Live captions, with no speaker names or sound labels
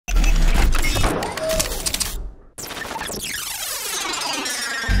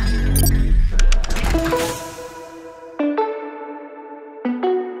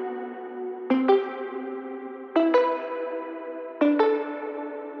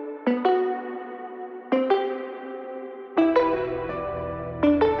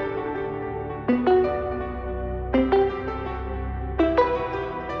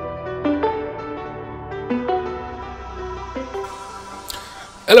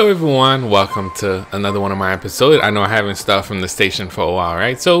Hello everyone, welcome to another one of my episodes. I know I haven't started from the station for a while,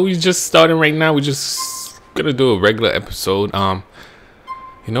 right? So we just starting right now. We're just gonna do a regular episode.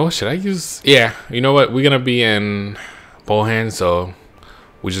 You know what, should I use? Yeah, you know what, we're gonna be in Bohan, so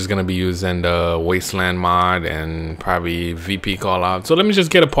we're just gonna be using the Wasteland mod and probably VP call out. So let me just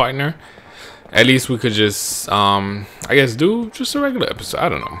get a partner. At least we could just I guess do just a regular episode. I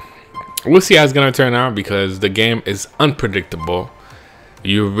don't know. We'll see how it's gonna turn out because the game is unpredictable.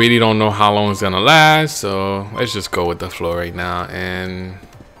 You really don't know how long it's gonna last, so let's just go with the flow right now. And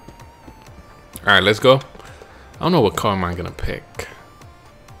all right, let's go. I don't know what car am I gonna pick.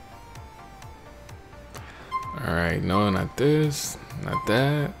 All right, no, not this, not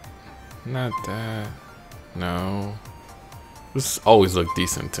that, not that. No, this always look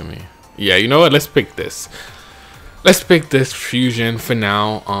decent to me. Yeah, you know what, let's pick this. Let's pick this Fusion for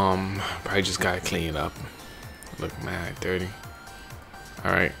now. Probably just gotta clean it up. Look mad dirty.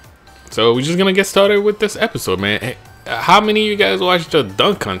 All right, so we're just gonna get started with this episode, man. Hey, how many of you guys watched the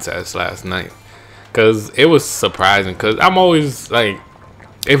dunk contest last night? Cause it was surprising. Cause I'm always like,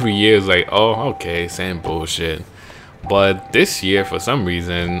 every year is like, oh, okay, same bullshit. But this year, for some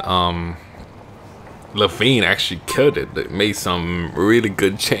reason, Levine actually killed it. They made some really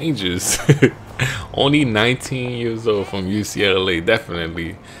good changes. Only 19 years old from UCLA,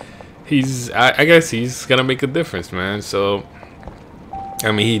 definitely. I guess he's gonna make a difference, man. So.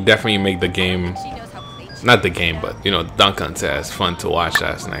 I mean, he definitely made the game, not the game, but, you know, dunk contest fun to watch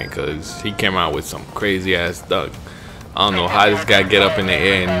last night because he came out with some crazy ass dunk. I don't know how this guy get up in the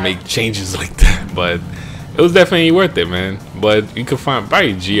air and make changes like that, but it was definitely worth it, man. But you can find,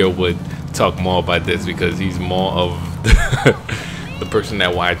 probably Gio would talk more about this because he's more of the person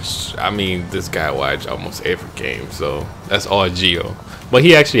that watched. I mean, this guy watched almost every game, so that's all Gio. But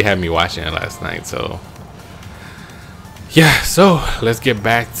he actually had me watching it last night, so. Yeah, so let's get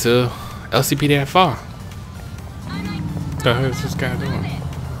back to LCPDFR. What the hell is this guy doing?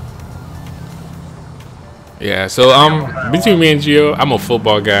 Yeah, so between me and Gio, I'm a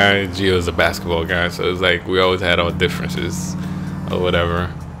football guy, Gio's a basketball guy, so it's like we always had our differences or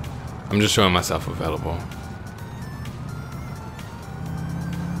whatever. I'm just showing myself available.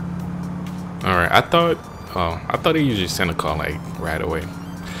 Alright, I thought he usually sent a call like right away.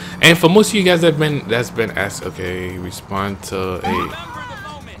 And for most of you guys that's been asked, okay, respond to a.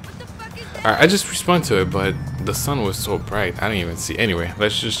 Alright, I just respond to it, but the sun was so bright, I didn't even see. Anyway,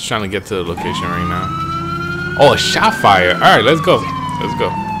 let's just try to get to the location right now. Oh, a shot fire. Alright, let's go. Let's go.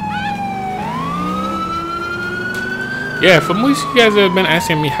 Yeah, for most of you guys that have been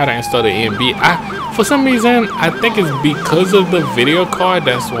asking me how to install the EMB, for some reason, I think it's because of the video card.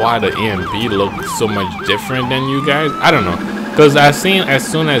 That's why the EMB looks so much different than you guys. I don't know. Because I seen as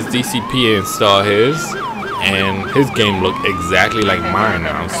soon as DCP installed his, and his game looked exactly like mine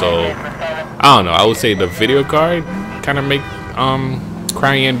now. So I don't know. I would say the video card kind of make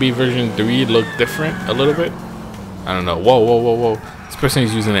CryENB version 3 look different a little bit. I don't know. Whoa, whoa, whoa, whoa! This person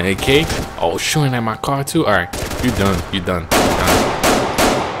is using an AK. Oh, shooting at my car too. All right, you done. You done.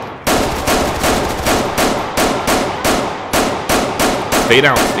 Stay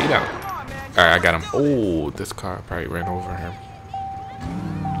down. Stay down. All right, I got him. Oh, this car probably ran over him.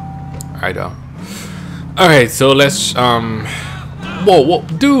 I know. All right, so let's whoa, whoa,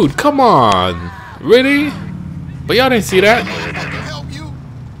 dude, come on, really? But y'all didn't see that.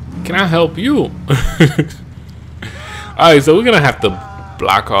 Can I help you? All right, so we're gonna have to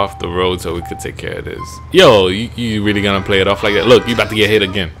block off the road so we could take care of this. Yo, you really gonna play it off like that? Look, you about to get hit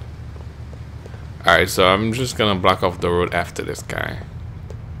again. All right, so I'm just gonna block off the road after this guy.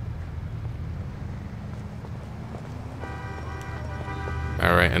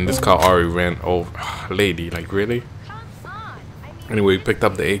 Alright, and this car already ran over. Lady, like really? Anyway, picked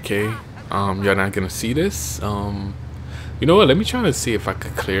up the AK. You're not gonna see this. You know what? Let me try to see if I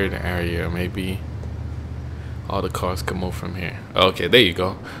could clear the area. Maybe all the cars can move from here. Okay, there you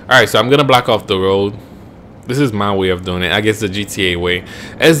go. Alright, so I'm gonna block off the road. This is my way of doing it. I guess the GTA way.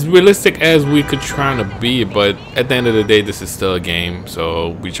 As realistic as we could try to be, but at the end of the day, this is still a game. So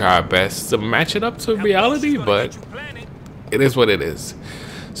we try our best to match it up to reality, but it is what it is.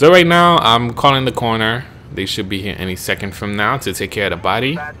 So right now, I'm calling the corner. They should be here any second from now to take care of the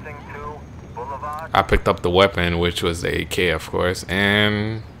body. I picked up the weapon, which was the AK, of course.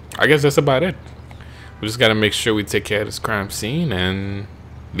 And I guess that's about it. We just got to make sure we take care of this crime scene and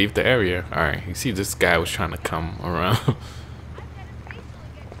leave the area. All right, you see this guy was trying to come around.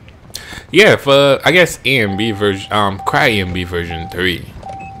 Yeah, for, I guess, EMB version, CryENB version 3.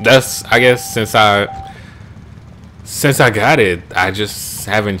 That's, I guess, since I got it, I just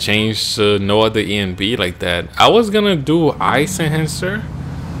haven't changed to no other ENB like that. I was gonna do Ice Enhancer,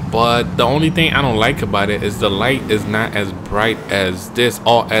 But the only thing I don't like about it is the light is not as bright as this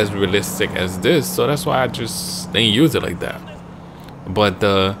or as realistic as this, so that's why I just didn't use it like that. But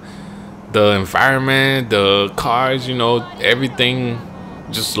the environment, the cars, you know, everything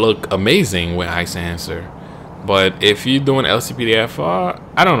just look amazing with ice enhancer. But if you're doing LCPDFR,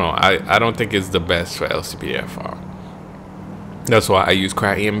 I don't know, I don't think it's the best for LCPDFR. That's why I use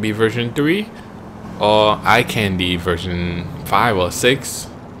Cry EMB version 3 or iCandy version 5 or 6.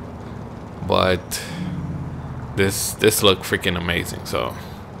 But this look freaking amazing. So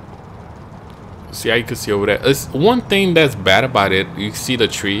see how you can see over there. It's one thing that's bad about it. You see the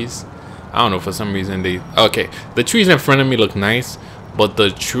trees. I don't know, for some reason they okay. The trees in front of me look nice, but the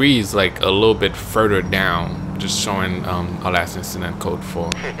trees like a little bit further down, just showing a last incident code for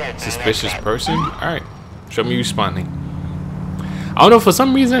suspicious person. All right, show me responding. I don't know, for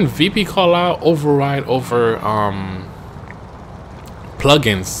some reason VP call out override over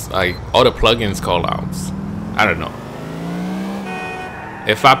plugins, like all the plugins call outs. I don't know.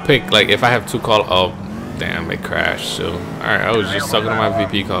 If I pick, like, if I have two call, oh damn, it crashed. So all right, I was just talking to my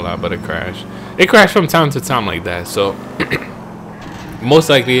VP call out, but it crashed. It crashed from time to time like that. So most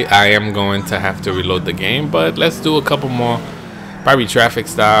likely I am going to have to reload the game, but let's do a couple more, probably traffic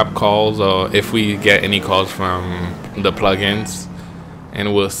stop calls, or if we get any calls from the plugins,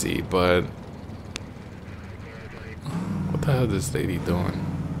 and we'll see. But what the hell is this lady doing?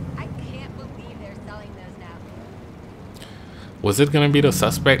 I can't believe they're selling those now. Was it gonna be the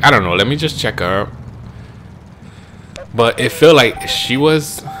suspect? I don't know. Let me just check her. But it felt like she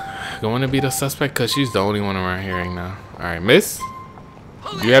was going to be the suspect because she's the only one around here right now. All right, miss,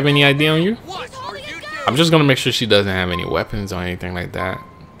 do you have any ID on you? I'm just gonna make sure she doesn't have any weapons or anything like that.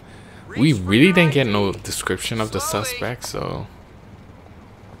 We really didn't get no description of the suspect, so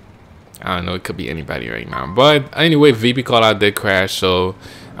I don't know, it could be anybody right now. But anyway, VP call out did crash, so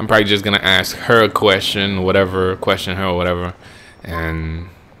I'm probably just gonna ask her a question, whatever, question her or whatever, and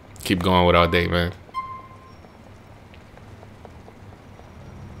keep going with our day, man.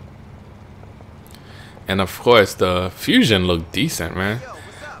 And of course, the Fusion looked decent, man.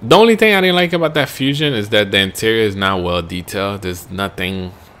 The only thing I didn't like about that Fusion is that the interior is not well detailed. There's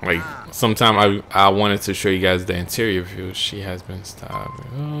nothing, like, sometime I wanted to show you guys the interior view. She has been stopped.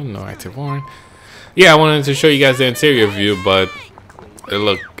 Oh, no active warrant. Yeah, I wanted to show you guys the interior view, but it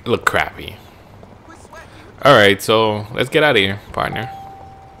looked crappy. All right, so let's get out of here, partner.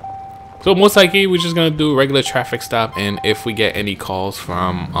 So most likely we're just gonna do regular traffic stop, and if we get any calls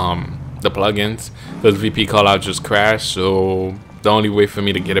from the plugins, because VP call out just crashed, so the only way for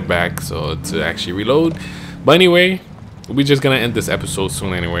me to get it back, so to actually reload. But anyway, we're just gonna end this episode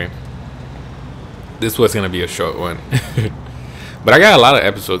soon anyway. This was gonna be a short one. But I got a lot of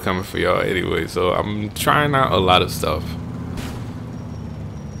episodes coming for y'all anyway, so I'm trying out a lot of stuff.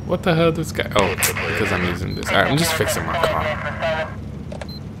 What the hell this guy? Oh, because I'm using this. Alright, I'm just fixing my car.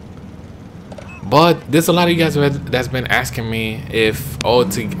 But there's a lot of you guys that's been asking me if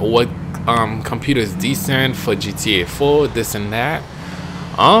what computer is decent for GTA 4, this and that.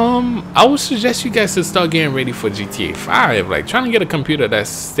 I would suggest you guys to start getting ready for GTA 5, like trying to get a computer that's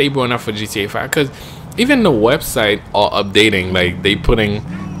stable enough for GTA 5, because even the website are updating, like they putting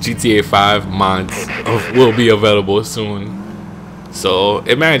GTA 5 mods will be available soon. So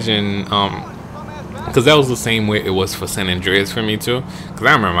imagine, because that was the same way it was for San Andreas for me too. Because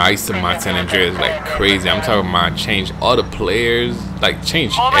I remember I used to mod San Andreas like crazy. I'm talking about change all the players, like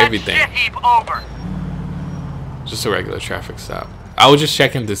change everything. Just a regular traffic stop. I was just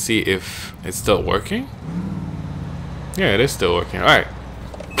checking to see if it's still working. Yeah, it is still working. All right.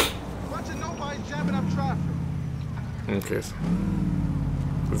 Okay.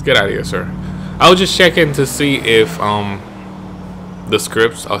 Let's get out of here, sir. I was just checking to see if the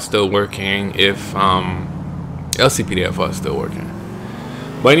scripts are still working, if LCPDFR is still working.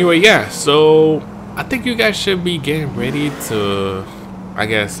 But anyway, yeah, so I think you guys should be getting ready to, I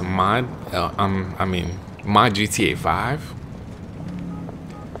guess, mod GTA 5,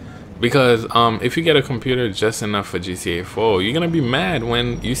 because if you get a computer just enough for GTA 4, you're gonna be mad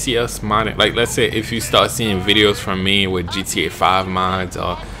when you see us modding. Like, let's say if you start seeing videos from me with GTA 5 mods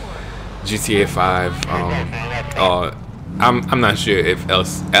or GTA 5 or I'm not sure if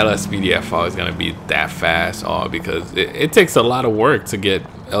LSPDFR is gonna be that fast, or because it takes a lot of work to get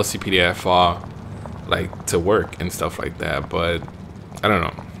LCPDFR like to work and stuff like that. But I don't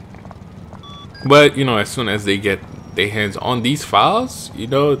know. But you know, as soon as they get their hands on these files, you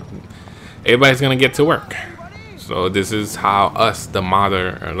know, everybody's gonna get to work. So this is how us, the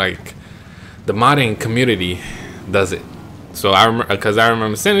modder, or like the modding community, does it. So I remember, because I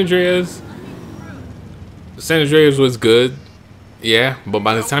remember San Andreas was good. Yeah, but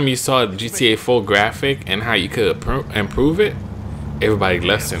by the time you saw GTA 4 graphic and how you could improve it, everybody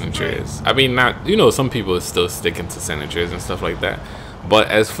left San Andreas. I mean, not, you know, some people are still sticking to San Andreas and stuff like that. But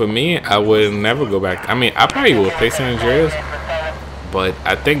as for me, I would never go back. I mean, I probably would play San Andreas, but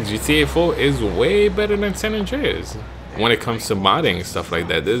I think GTA 4 is way better than San Andreas when it comes to modding and stuff like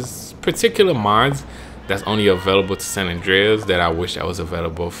that. There's particular mods that's only available to San Andreas that I wish that was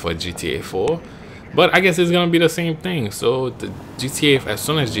available for GTA 4. But I guess it's gonna be the same thing. So the GTA, as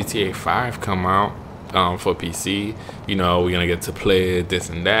soon as GTA 5 come out for PC, you know, we're gonna get to play this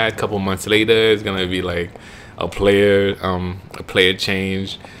and that. A couple months later, it's gonna be like a player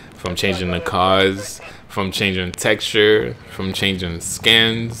change, from changing the cars, from changing texture, from changing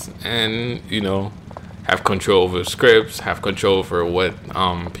skins, and you know, have control over scripts, have control over what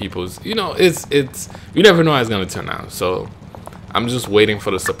people's, you know, it's you never know how it's gonna turn out. So I'm just waiting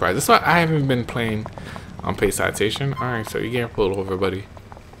for the surprise. That's why I haven't been playing on Pay Citation. Alright, so you can't pull over, buddy.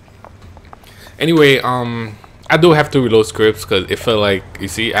 Anyway, I do have to reload scripts because it felt like, you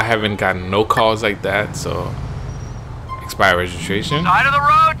see, I haven't gotten no calls like that, so expire registration. Side of the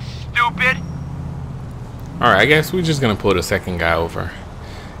road, stupid. Alright, I guess we're just gonna pull the second guy over.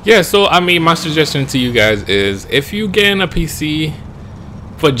 Yeah, so I mean, my suggestion to you guys is if you get in a PC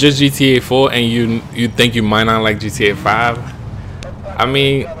for just GTA 4 and you think you might not like GTA 5, I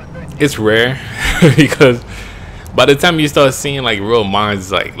mean, it's rare because by the time you start seeing like real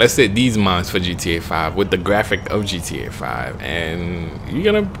mods, like let's say these mods for GTA 5 with the graphic of GTA 5, and you're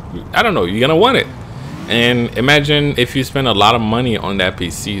gonna, I don't know, you're gonna want it. And imagine if you spend a lot of money on that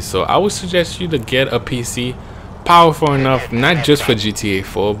PC. So I would suggest you to get a PC powerful enough, not just for GTA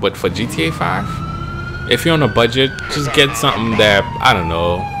 4, but for GTA 5. If you're on a budget, just get something that, I don't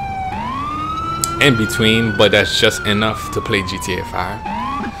know, in between, but that's just enough to play GTA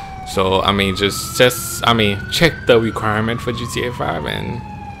 5. So I mean, I mean, check the requirement for GTA 5, and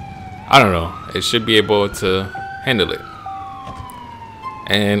I don't know, it should be able to handle it.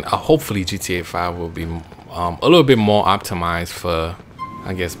 And hopefully GTA 5 will be a little bit more optimized for,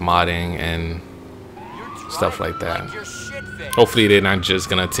 I guess, modding and stuff like that. Hopefully they're not just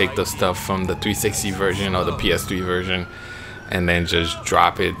gonna take the stuff from the 360 version or the PS3 version and then just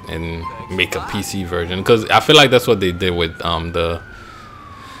drop it and make a PC version, because I feel like that's what they did with the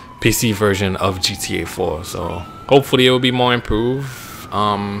PC version of GTA 4. So hopefully it will be more improved.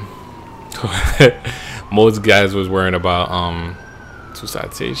 Most guys was worrying about to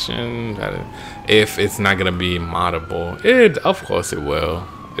citation if it's not gonna be moddable. Of course it will.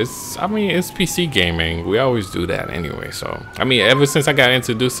 I mean, it's PC gaming. We always do that anyway. So I mean, ever since I got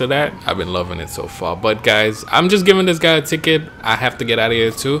introduced to that, I've been loving it so far. But guys, I'm just giving this guy a ticket. I have to get out of here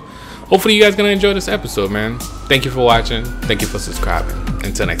too. Hopefully you guys gonna enjoy this episode, man. Thank you for watching. Thank you for subscribing.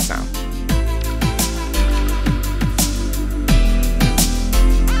 Until next time.